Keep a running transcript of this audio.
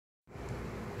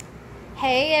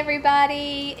Hey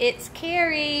everybody, it's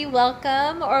Kerri.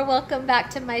 Welcome back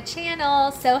to my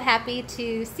channel. So happy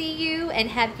to see you and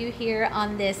have you here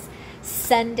on this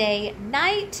Sunday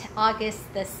night,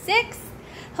 August the 6th.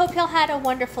 Hope y'all had a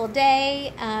wonderful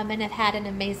day and have had an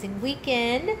amazing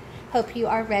weekend. Hope you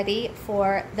are ready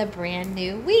for the brand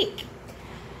new week.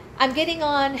 I'm getting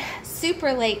on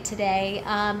super late today.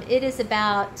 It is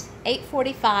about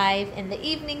 8:45 in the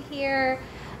evening here.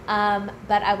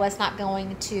 But I was not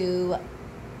going to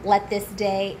let this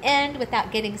day end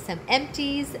without getting some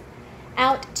empties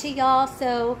out to y'all.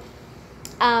 So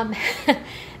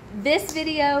this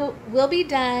video will be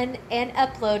done and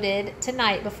uploaded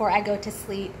tonight before I go to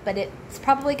sleep, but it's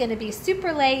probably going to be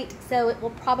super late, so it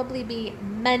will probably be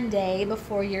Monday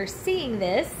before you're seeing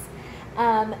this.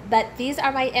 But these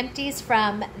are my empties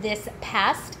from this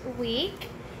past week.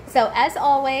 So as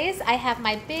always, I have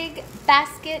my big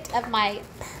basket of my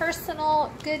personal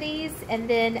goodies and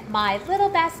then my little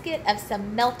basket of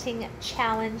some melting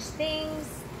challenge things.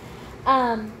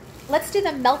 Let's do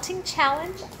the melting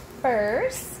challenge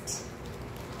first.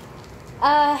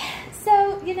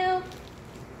 So, you know,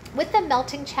 with the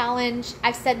melting challenge,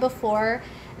 I've said before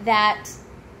that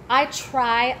I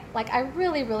try, like I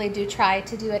really do try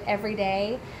to do it every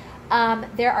day.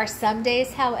 There are some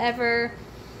days, however,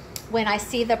 when I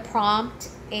see the prompt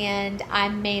and I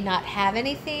may not have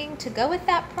anything to go with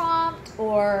that prompt,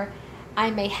 or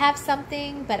I may have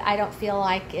something but I don't feel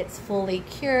like it's fully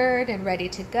cured and ready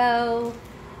to go.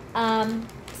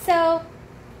 So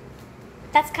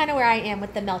that's kind of where I am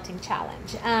with the melting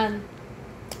challenge.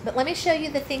 But let me show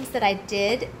you the things that I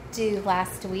did do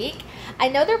last week. I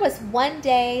know there was one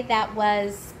day that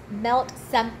was melt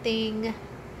something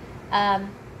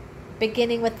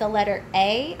beginning with the letter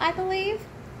A, I believe.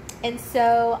 And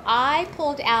so I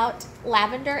pulled out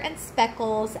Lavender and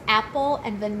Speckles apple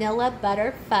and vanilla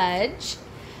butter fudge.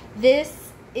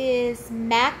 This is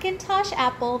Macintosh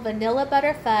apple, vanilla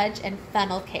butter fudge, and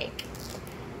funnel cake.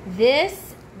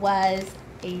 This was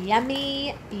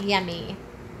yummy.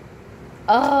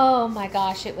 Oh my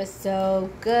gosh, it was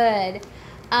so good.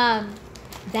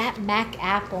 That Mac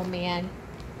apple, man.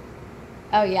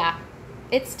 Oh yeah,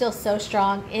 it's still so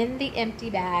strong in the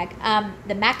empty bag.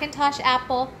 The Macintosh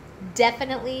apple,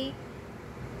 definitely,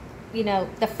 you know,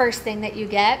 the first thing that you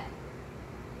get.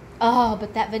 Oh,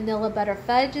 but that vanilla butter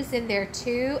fudge is in there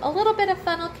too. A little bit of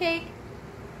funnel cake.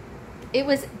 It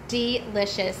was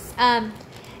delicious.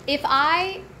 If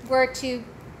I were to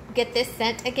get this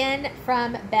scent again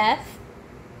from Beth,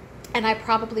 and I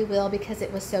probably will because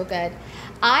it was so good,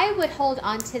 I would hold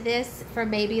on to this for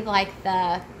maybe like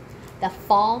the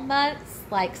fall months,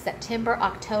 like September,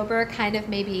 October, kind of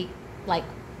maybe like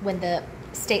when the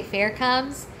state fair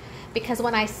comes, because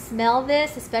when I smell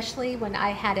this, especially when I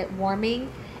had it warming,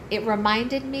 it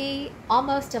reminded me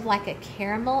almost of like a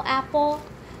caramel apple.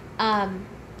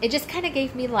 It just kind of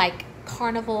gave me like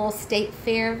carnival state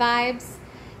fair vibes.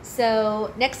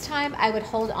 So next time I would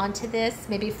hold on to this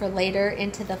maybe for later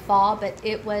into the fall, but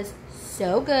it was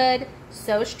so good,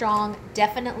 so strong,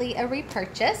 definitely a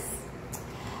repurchase.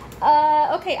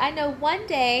 Okay, I know one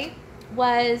day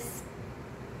was,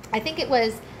 I think it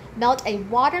was melt a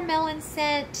watermelon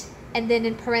scent, and then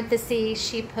in parentheses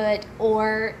she put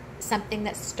or something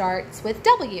that starts with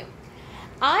W.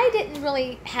 I didn't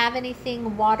really have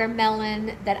anything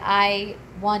watermelon that I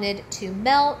wanted to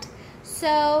melt,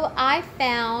 so I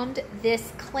found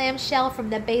this clamshell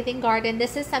from the Bathing Garden.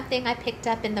 This is something I picked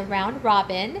up in the Round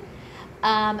Robin,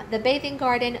 the Bathing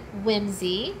Garden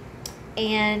Whimsy,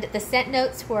 and the scent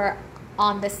notes were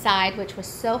on the side, which was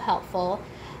so helpful.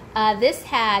 This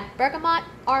had bergamot,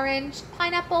 orange,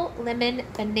 pineapple, lemon,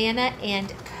 banana,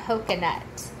 and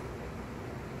coconut.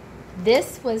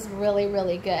 This was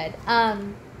really good.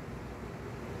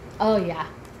 Oh yeah,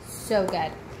 so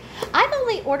good. I've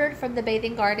only ordered from the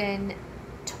Bathing Garden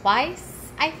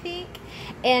twice, I think,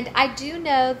 and I do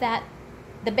know that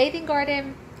the Bathing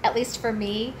Garden, at least for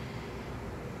me,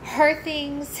 her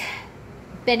things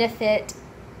benefit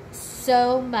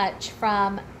so much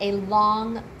from a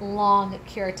long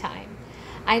cure time.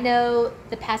 I know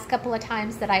the past couple of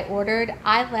times that I ordered,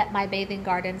 I let my Bathing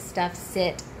Garden stuff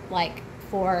sit like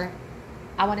for,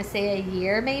 I want to say, a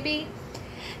year maybe.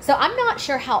 So I'm not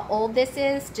sure how old this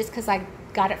is just because I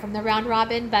got it from the Round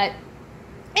Robin, but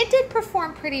it did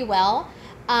perform pretty well.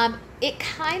 It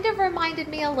kind of reminded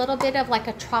me a little bit of like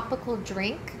a tropical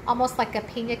drink, almost like a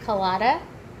pina colada,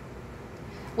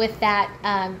 with that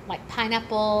like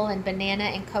pineapple and banana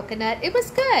and coconut. It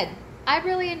was good. I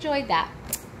really enjoyed that.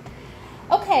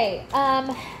 Okay,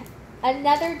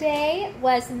 another day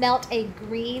was melt a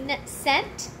green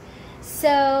scent.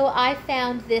 So I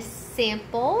found this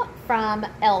sample from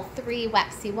L3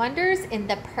 Waxy Wonders in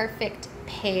the perfect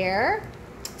pair.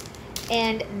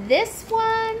 And this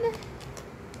one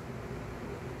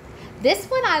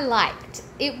I liked.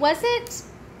 It wasn't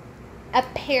a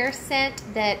pear scent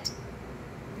that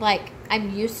like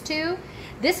I'm used to.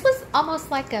 This was almost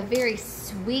like a very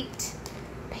sweet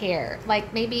pear,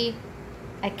 like maybe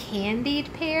a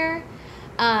candied pear.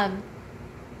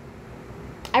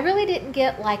 I really didn't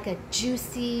get like a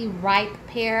juicy, ripe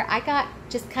pear. I got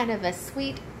just kind of a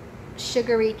sweet,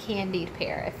 sugary, candied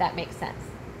pear, if that makes sense.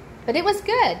 But it was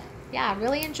good. Yeah, I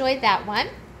really enjoyed that one.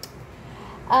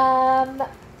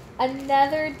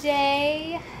 Another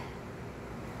day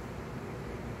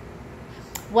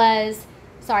was,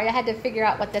 sorry, I had to figure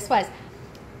out what this was.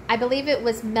 I believe it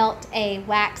was Melt a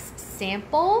Wax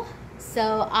Sample.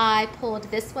 So I pulled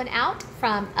this one out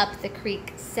from Up the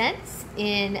Creek Scents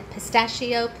in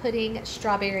Pistachio Pudding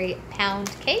Strawberry Pound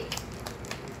Cake.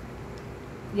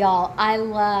 Y'all, I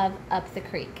love Up the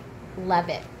Creek. Love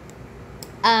it.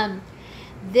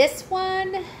 This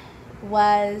one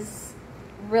was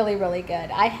really, really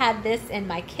good. I had this in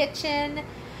my kitchen.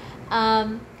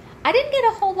 I didn't get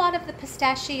a whole lot of the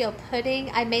pistachio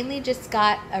pudding. I mainly just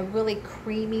got a really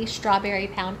creamy strawberry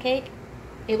pound cake.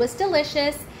 It was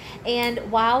delicious. And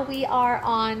while we are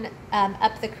on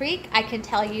Up the Creek, I can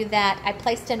tell you that I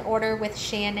placed an order with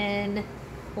Shannon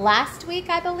last week,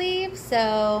 I believe.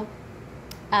 So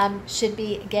should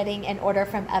be getting an order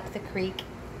from Up the Creek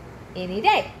any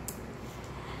day.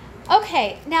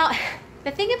 Okay, now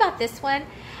the thing about this one,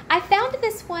 I found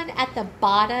this one at the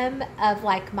bottom of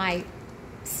like my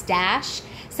stash.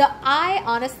 So I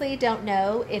honestly don't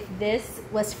know if this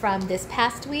was from this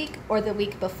past week or the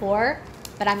week before,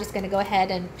 but I'm just going to go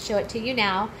ahead and show it to you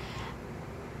now.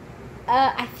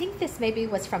 I think this maybe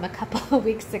was from a couple of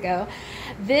weeks ago.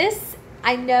 This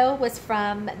I know was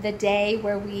from the day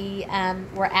where we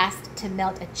were asked to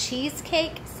melt a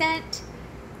cheesecake scent.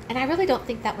 And I really don't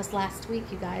think that was last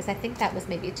week, you guys. I think that was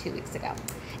maybe 2 weeks ago.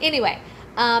 Anyway,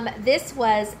 this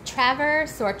was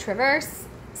Traverse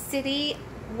City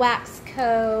Wax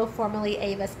Co., formerly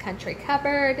Ava's Country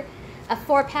Cupboard. A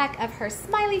 4-pack of her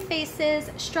smiley faces,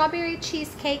 strawberry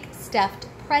cheesecake, stuffed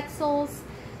pretzels,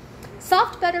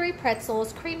 soft buttery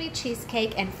pretzels, creamy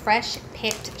cheesecake, and fresh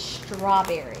picked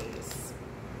strawberries.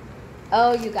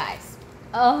 Oh, you guys.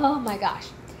 Oh my gosh.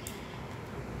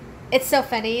 It's so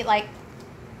funny. Like,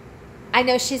 I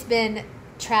know she's been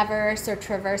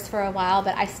Traverse for a while,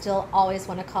 but I still always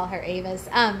want to call her Ava's.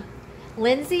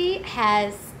 Lindsay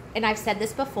has, and I've said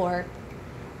this before,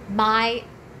 my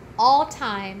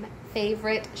all-time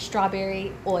favorite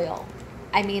strawberry oil.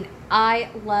 I mean, I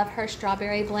love her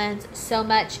strawberry blends so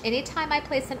much. Anytime I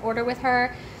place an order with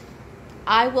her,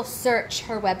 I will search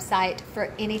her website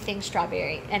for anything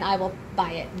strawberry and I will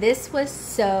buy it. This was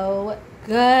so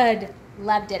good.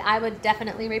 Loved it. I would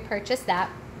definitely repurchase that.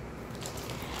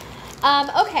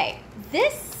 Okay,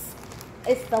 this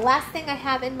is the last thing I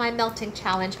have in my melting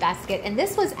challenge basket, and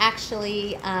this was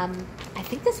actually, I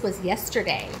think this was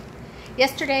yesterday.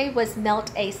 Yesterday was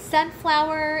Melt a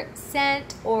Sunflower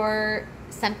scent or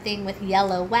something with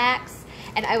yellow wax,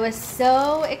 and I was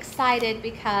so excited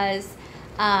because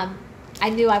I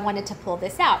knew I wanted to pull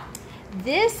this out.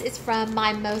 This is from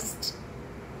my most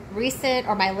recent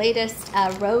or my latest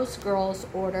Rose Girls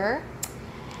order.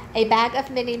 A bag of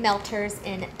mini melters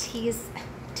in Tis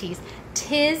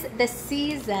the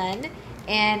Season.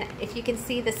 And if you can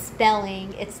see the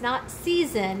spelling, it's not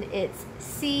season, it's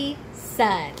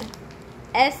C-Sun.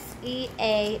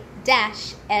 S-E-A-S-U-N.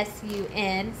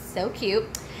 So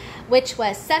cute. Which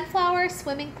was sunflower,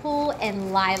 swimming pool,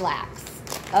 and lilacs.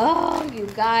 Oh, you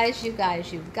guys.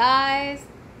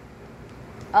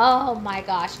 Oh my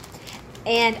gosh.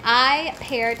 And I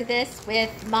paired this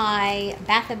with my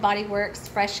Bath & Body Works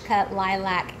Fresh Cut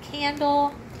Lilac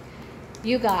Candle.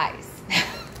 You guys,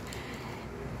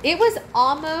 it was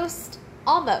almost,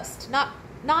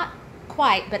 not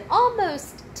quite, but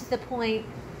almost to the point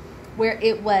where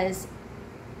it was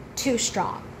too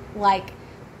strong. Like,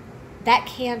 that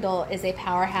candle is a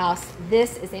powerhouse.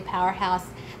 This is a powerhouse.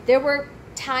 There were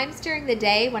times during the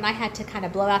day when I had to kind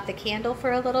of blow out the candle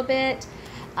for a little bit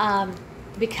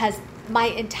because my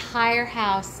entire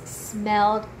house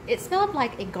smelled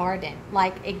like a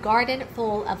garden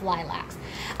full of lilacs.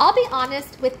 I'll be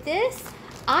honest with this,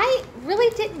 I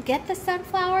really didn't get the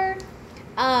sunflower,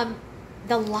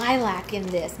 the lilac in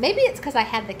this. Maybe it's because I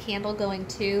had the candle going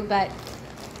too, but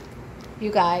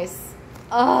you guys,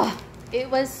 oh, it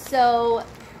was so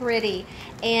pretty.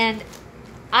 And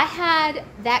I had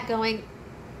that going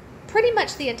pretty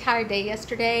much the entire day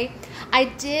yesterday. I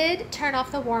did turn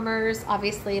off the warmers,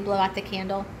 obviously blow out the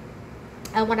candle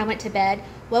when I went to bed.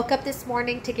 Woke up this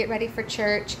morning to get ready for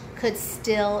church, could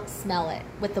still smell it.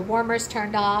 With the warmers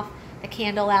turned off, the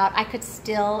candle out, I could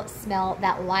still smell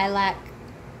that lilac.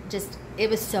 Just, it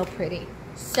was so pretty.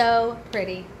 So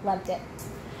pretty. Loved it.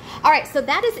 All right, so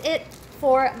that is it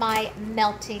for my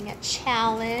melting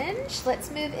challenge. Let's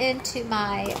move into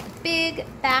my big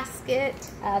basket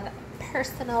of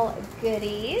personal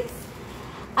goodies.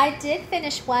 I did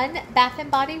finish one Bath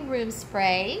 & Body room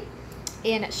spray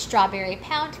in strawberry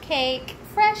pound cake,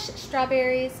 fresh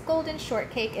strawberries, golden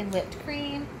shortcake, and whipped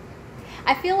cream.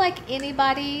 I feel like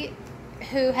anybody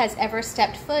who has ever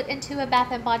stepped foot into a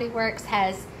Bath & Body Works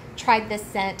has tried this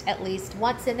scent at least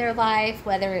once in their life,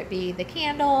 whether it be the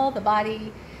candle, the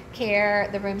body care,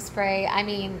 the room spray. I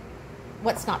mean,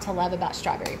 what's not to love about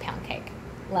strawberry pound cake?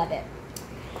 Love it.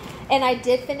 And I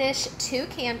did finish 2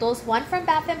 candles, one from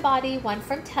Bath & Body, one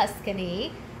from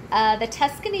Tuscany. The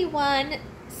Tuscany one,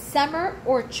 Summer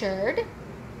Orchard,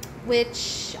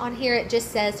 which on here it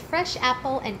just says fresh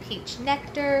apple and peach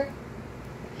nectar.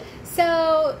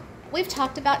 So we've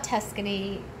talked about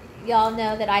Tuscany. Y'all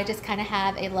know that I just kind of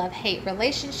have a love-hate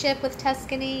relationship with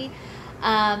Tuscany.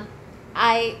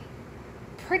 I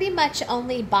pretty much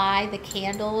only buy the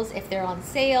candles if they're on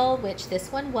sale, which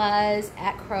this one was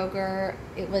at Kroger.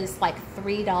 It was like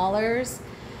 $3.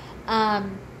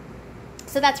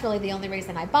 So that's really the only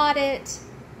reason I bought it.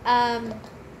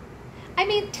 I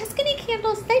mean, Tuscany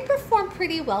candles, they perform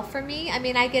pretty well for me. I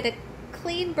mean, I get a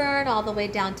clean burn all the way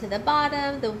down to the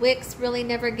bottom. The wicks really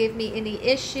never give me any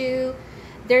issue.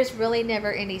 There's really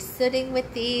never any sooting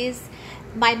with these.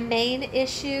 My main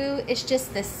issue is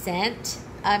just the scent.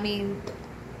 I mean,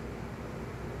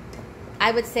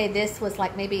 I would say this was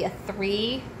like maybe a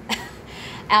 3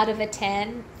 out of a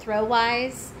 10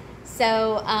 throw-wise.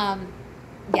 So,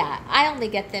 yeah, I only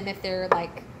get them if they're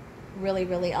like really,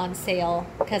 really on sale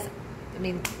because, I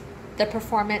mean, the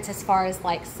performance as far as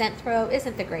like scent throw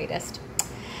isn't the greatest.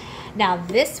 Now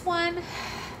this one,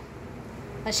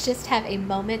 let's just have a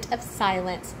moment of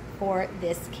silence for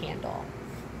this candle.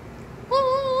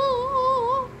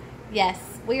 Oh, yes,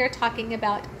 we are talking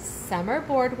about Summer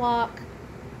Boardwalk.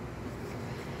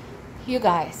 You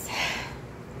guys,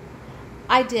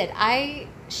 I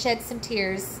shed some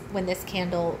tears when this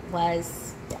candle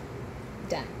was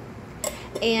done.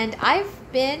 And I've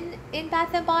been in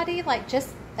Bath & Body like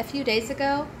just a few days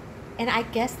ago, and I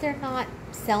guess they're not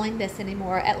selling this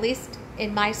anymore. At least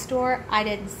in my store, I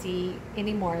didn't see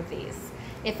any more of these.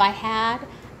 If I had,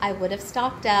 I would have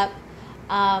stocked up.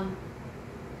 I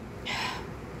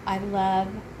love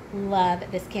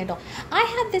this candle. I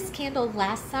had this candle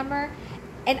last summer,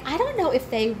 and I don't know if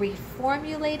they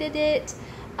reformulated it.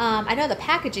 I know the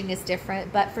packaging is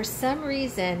different, but for some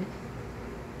reason,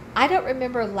 I don't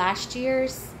remember last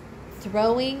year's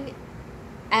throwing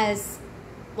as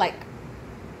like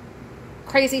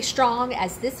crazy strong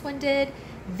as this one did.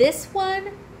 This one,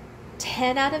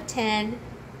 10 out of 10.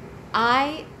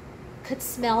 I could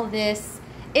smell this.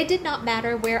 It did not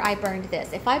matter where I burned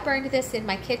this. If I burned this in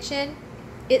my kitchen,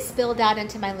 it spilled out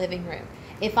into my living room.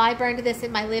 If I burned this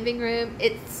in my living room,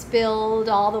 it spilled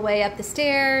all the way up the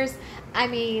stairs. I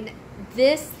mean,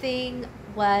 this thing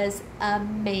was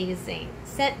amazing.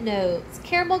 Scent notes: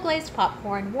 caramel glazed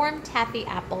popcorn, warm taffy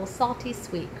apple, salty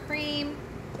sweet cream.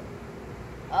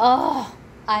 Oh,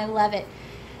 I love it.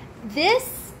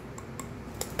 This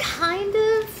kind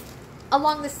of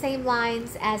along the same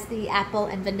lines as the apple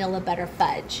and vanilla butter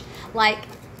fudge. Like,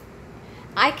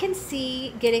 I can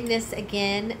see getting this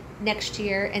again next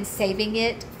year and saving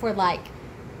it for like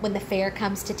when the fair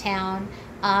comes to town.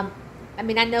 I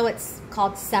mean, I know it's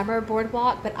called Summer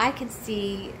Boardwalk, but I can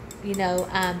see, you know,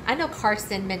 I know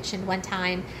Carson mentioned one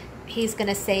time he's going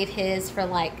to save his for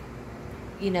like,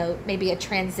 you know, maybe a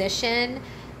transition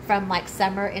from like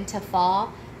summer into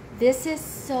fall. This is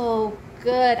so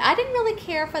good. I didn't really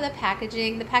care for the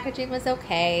packaging. The packaging was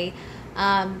okay.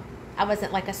 I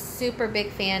wasn't like a super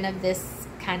big fan of this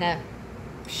kind of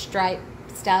stripe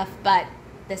stuff, but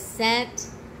the scent,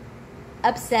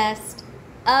 obsessed.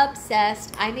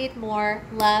 I need more.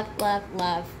 Love, love,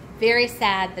 love. Very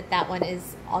sad that that one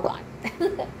is all gone.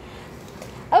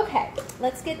 Okay,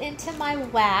 let's get into my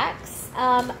wax.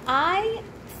 I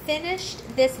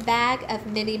finished this bag of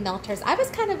mini melters. I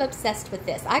was kind of obsessed with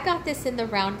this. I got this in the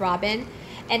round robin,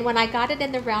 and when I got it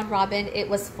in the round robin, it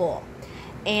was full.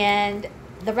 And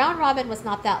the round robin was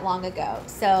not that long ago.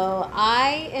 So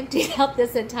I emptied out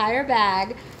this entire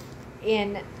bag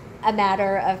in a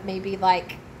matter of maybe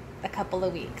like a couple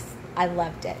of weeks. I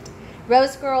loved it.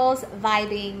 Rose Girls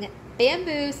Vibing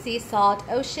bamboo, sea salt,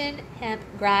 ocean, hemp,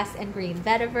 grass, and green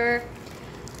vetiver.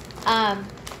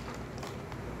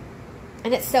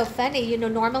 And it's so funny, you know,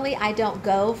 normally I don't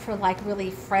go for like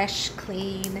really fresh,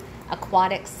 clean,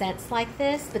 aquatic scents like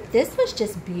this, but this was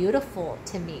just beautiful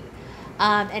to me.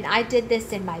 And I did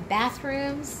this in my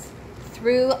bathrooms,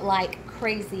 through like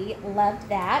crazy. Loved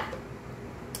that.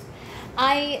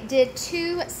 I did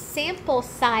 2 sample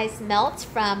size melts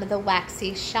from the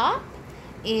Waxy shop.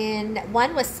 And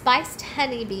one was spiced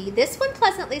honeybee. This one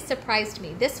pleasantly surprised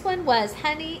me. This one was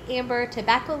honey, amber,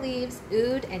 tobacco leaves,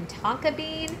 oud, and tonka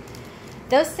bean.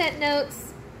 Those scent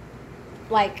notes,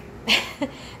 like,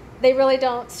 they really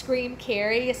don't scream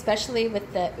Kerri, especially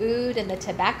with the oud and the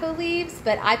tobacco leaves.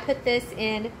 But I put this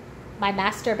in my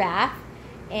master bath,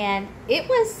 and it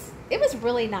was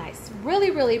really nice,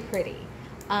 really pretty.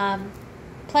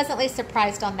 Pleasantly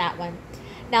surprised on that one.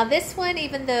 Now this one,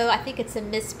 even though I think it's a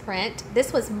misprint,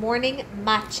 this was morning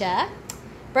matcha,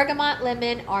 bergamot,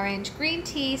 lemon, orange, green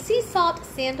tea, sea salt,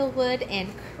 sandalwood,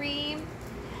 and cream.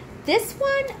 This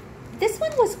one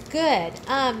was good.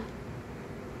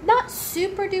 Not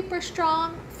super duper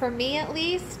strong for me at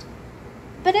least,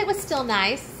 but it was still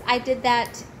nice. I did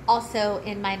that also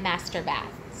in my master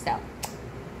bath. So,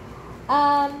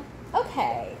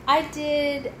 okay, I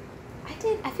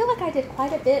feel like I did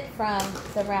quite a bit from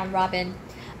the Round Robin.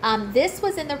 This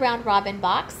was in the Round Robin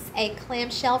box, a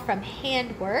clamshell from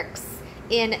Handworks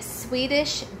in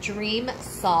Swedish Dream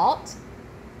Salt.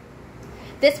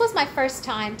 This was my first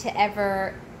time to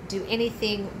ever do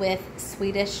anything with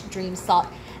Swedish Dream Salt.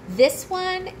 This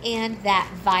one and that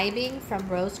Vibing from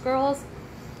Rose Girls,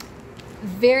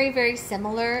 very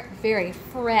similar, very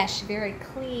fresh, very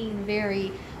clean,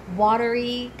 very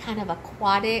watery, kind of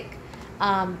aquatic.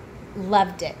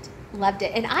 Loved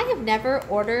it. And I have never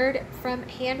ordered from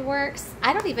Handworks.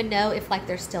 I don't even know if like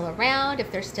they're still around,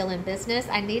 if they're still in business.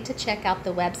 I need to check out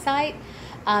the website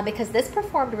because this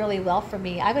performed really well for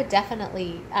me. I would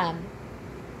definitely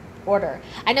order.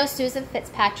 I know Susan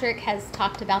Fitzpatrick has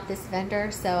talked about this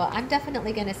vendor, so I'm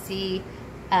definitely going to see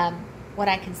what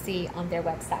I can see on their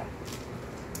website.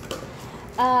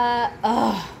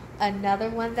 Another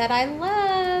one that I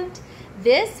loved.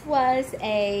 This was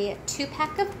a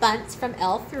 2-pack of bunts from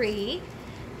L3,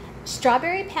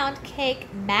 strawberry pound cake,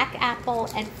 mac apple,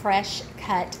 and fresh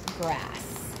cut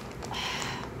grass.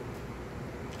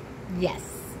 Yes,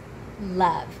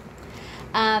 love.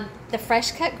 The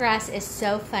fresh cut grass is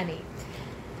so funny.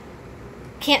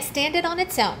 Can't stand it on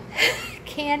its own.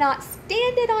 Cannot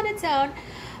stand it on its own.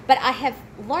 But I have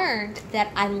learned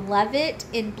that I love it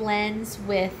in blends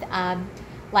with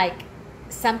like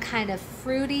some kind of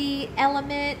fruity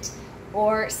element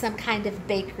or some kind of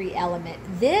bakery element.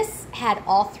 This had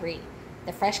all 3.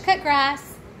 The fresh cut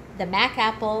grass, the mac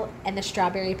apple, and the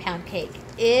strawberry pound cake.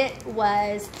 It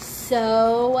was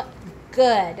so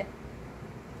good.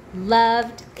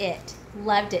 Loved it.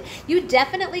 Loved it. You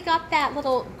definitely got that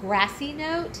little grassy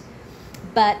note,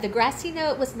 but the grassy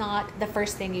note was not the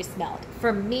first thing you smelled.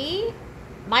 For me,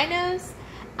 my nose,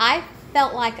 I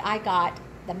felt like I got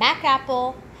the mac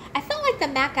apple. I felt like the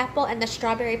mac apple and the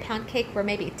strawberry pound cake were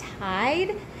maybe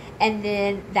tied, and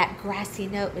then that grassy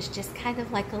note was just kind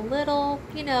of like a little,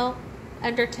 you know,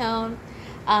 undertone.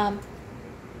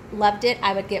 Loved it.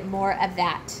 I would get more of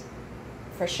that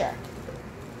for sure.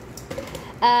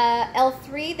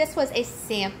 L3, this was a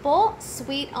sample,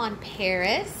 Sweet on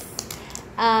Paris.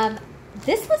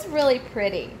 This was really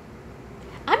pretty.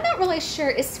 I'm not really sure.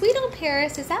 Is Sweet on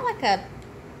Paris, is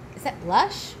that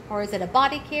blush or is it a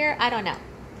body care? I don't know.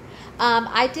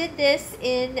 I did this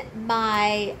in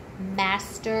my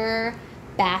master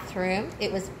bathroom.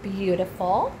 It was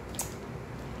beautiful.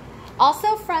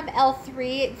 Also from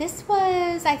L3,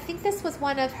 I think this was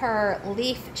one of her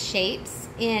leaf shapes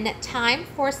in Time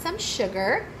for Some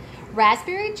Sugar,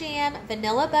 raspberry jam,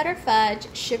 vanilla butter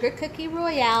fudge, sugar cookie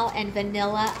royale, and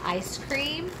vanilla ice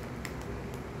cream.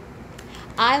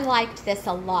 I liked this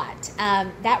a lot.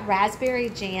 That raspberry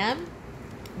jam,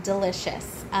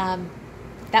 delicious.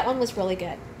 That one was really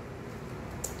good.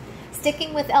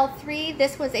 Sticking with L3,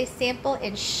 this was a sample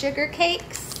in sugar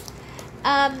cakes.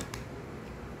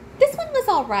 This one was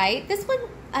all right. This one,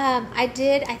 I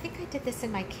think I did this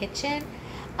in my kitchen.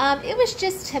 It was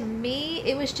just, to me,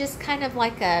 it was just kind of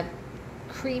like a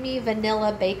creamy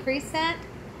vanilla bakery scent.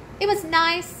 It was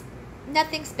nice,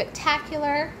 nothing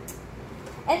spectacular.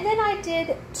 And then I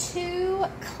did 2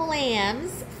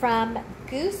 clams from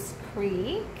Goose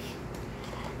Creek.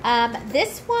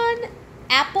 This one,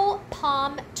 Apple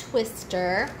Palm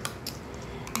Twister.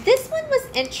 This one was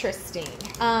interesting.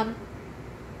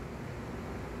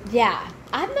 Yeah,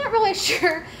 I'm not really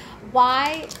sure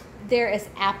why there is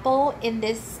apple in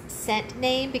this scent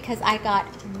name because I got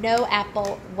no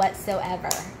apple whatsoever.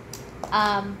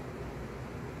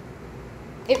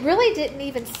 It really didn't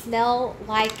even smell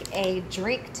like a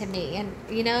drink to me. And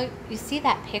you know, you see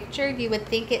that picture, you would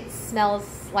think it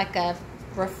smells like a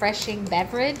refreshing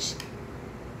beverage.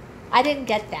 I didn't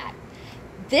get that.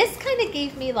 This kind of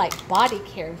gave me like body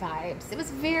care vibes. It was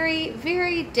very,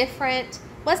 very different.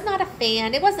 Was not a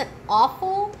fan. It wasn't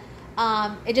awful.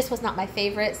 It just was not my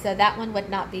favorite. So that one would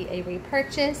not be a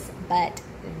repurchase, but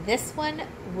this one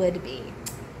would be.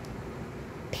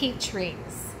 Peach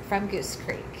Rings from Goose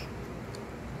Creek.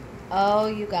 Oh,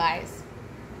 you guys.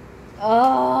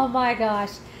 Oh my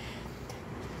gosh.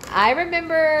 I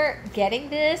remember getting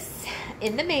this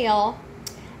in the mail,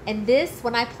 and this,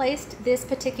 when I placed this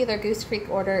particular Goose Creek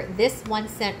order, this one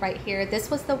scent right here, this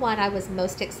was the one I was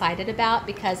most excited about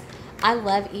because I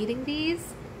love eating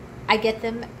these. I get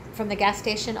them from the gas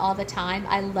station all the time.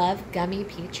 I love gummy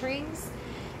peach rings.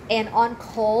 And on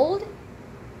cold,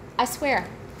 I swear,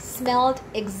 smelled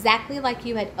exactly like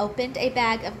you had opened a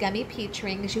bag of gummy peach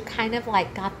rings. You kind of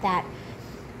like got that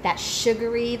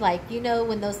sugary, like, you know,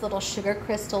 when those little sugar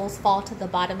crystals fall to the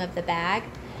bottom of the bag.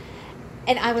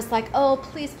 And I was like, oh,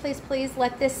 please, please, please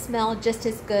let this smell just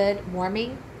as good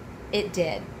warming. It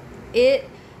did. It,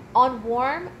 on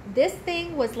warm, this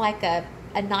thing was like a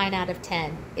 9 out of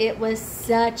 10. It was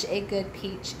such a good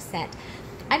peach scent.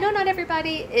 I know not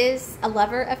everybody is a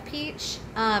lover of peach.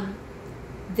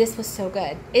 This was so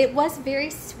good. It was very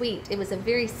sweet. It was a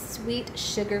very sweet,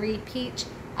 sugary peach.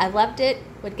 I loved it.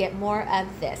 Would get more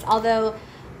of this. Although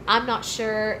I'm not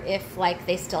sure if like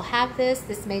they still have this.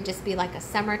 This may just be like a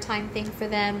summertime thing for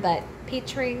them, but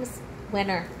peach rings,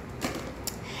 winner.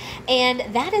 And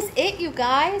that is it, you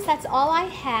guys. That's all I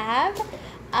have.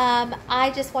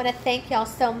 I just want to thank y'all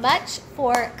so much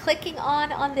for clicking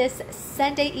on this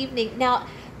Sunday evening. Now,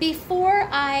 before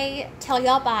I tell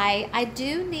y'all bye, I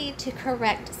do need to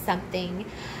correct something.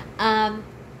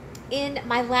 In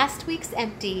my last week's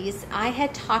empties, I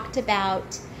had talked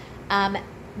about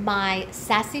my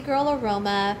Sassy Girl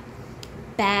Aroma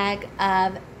bag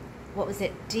of, what was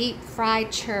it, deep fried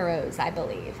churros, I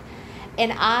believe.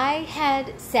 And I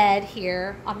had said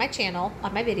here on my channel,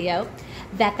 on my video,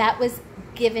 that that was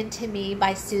given to me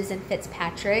by Susan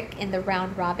Fitzpatrick in the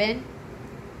round robin.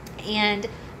 And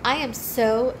I am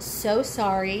so, so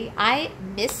sorry. I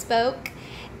misspoke,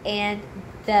 and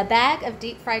the bag of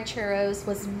deep fried churros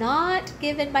was not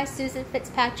given by Susan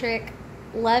Fitzpatrick.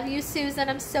 Love you, Susan.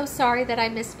 I'm so sorry that I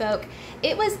misspoke.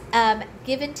 It was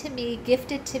given to me,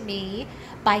 gifted to me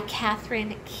by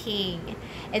Catherine King.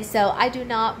 And so I do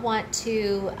not want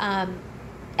to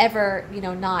ever, you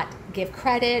know, not give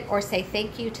credit or say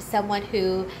thank you to someone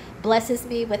who blesses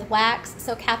me with wax.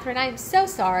 So Catherine, I am so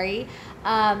sorry.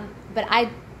 But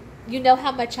you know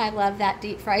how much I love that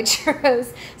deep fried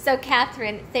churros. So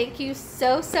Catherine, thank you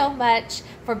so, so much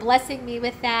for blessing me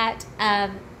with that.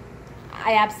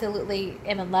 I absolutely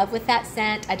am in love with that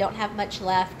scent. I don't have much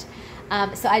left.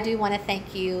 So I do want to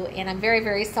thank you, and I'm very,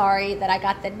 very sorry that I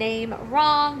got the name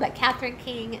wrong, but Catherine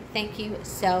King, thank you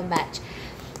so much.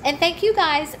 And thank you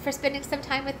guys for spending some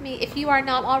time with me. If you are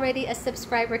not already a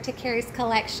subscriber to Kerri's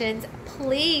Collections,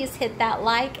 please hit that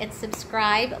like and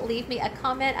subscribe. Leave me a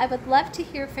comment. I would love to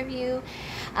hear from you.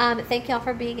 Thank y'all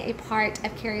for being a part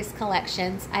of Kerri's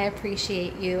Collections. I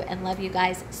appreciate you and love you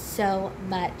guys so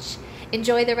much.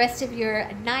 Enjoy the rest of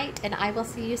your night, and I will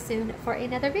see you soon for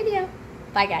another video.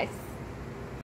 Bye, guys.